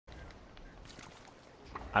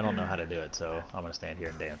I don't know how to do it, so I'm gonna stand here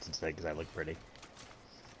and dance instead because I look pretty.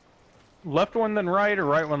 Left one then right, or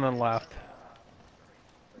right one then left?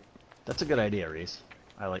 That's a good idea, Reese.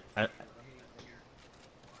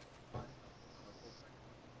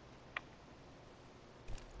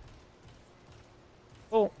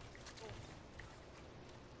 Oh.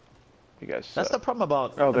 You guys. That's the problem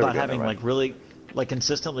about having like really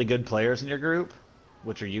consistently good players in your group,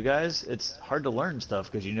 which are you guys. It's hard to learn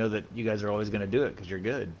stuff because you know that you guys are always going to do it because you're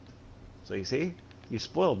good. So you see, you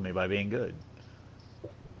spoiled me by being good.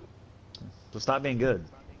 So stop being good,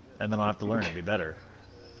 and then I'll have to learn and be better.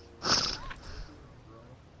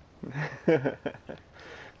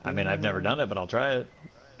 I mean, I've never done it, but I'll try it.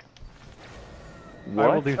 What?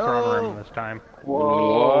 I will do throne room this time.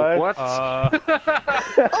 Whoa! What?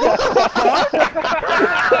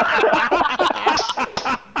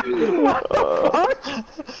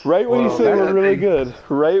 Right when you say we're really good.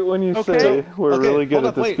 Right when you say we're really good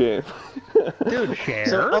at this game. Dude, share.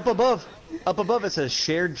 So up above it says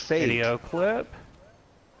shared fate. Video clip.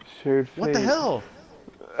 Shared fate. What the hell?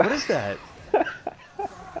 What is that?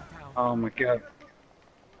 Oh my god.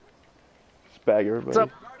 Spag everybody. What's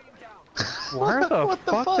up? Where the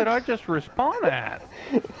fuck did I just respawn at?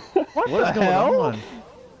 What is the hell? going on?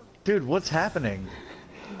 Dude, what's happening?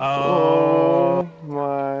 Oh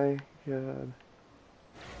my god.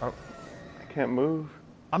 Oh, I can't move.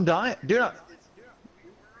 I'm dying. Dude,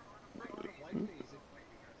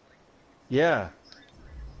 yeah.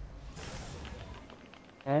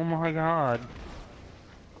 Oh my god.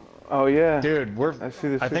 Oh yeah. Dude, I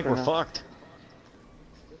think we're now. fucked.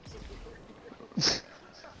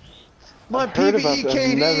 My Pve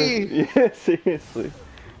Kd! Yeah, seriously.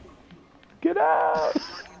 Get out!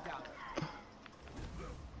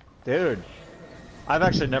 Dude, I've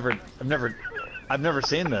never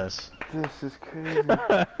seen this. This is crazy.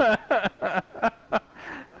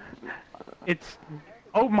 It's,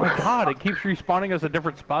 oh my god, it keeps respawning us at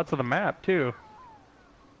different spots of the map too.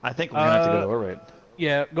 I think we're gonna have to go to orbit.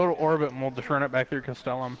 Yeah, go to orbit and we'll just run it back through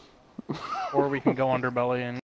Castellum. Or we can go underbelly and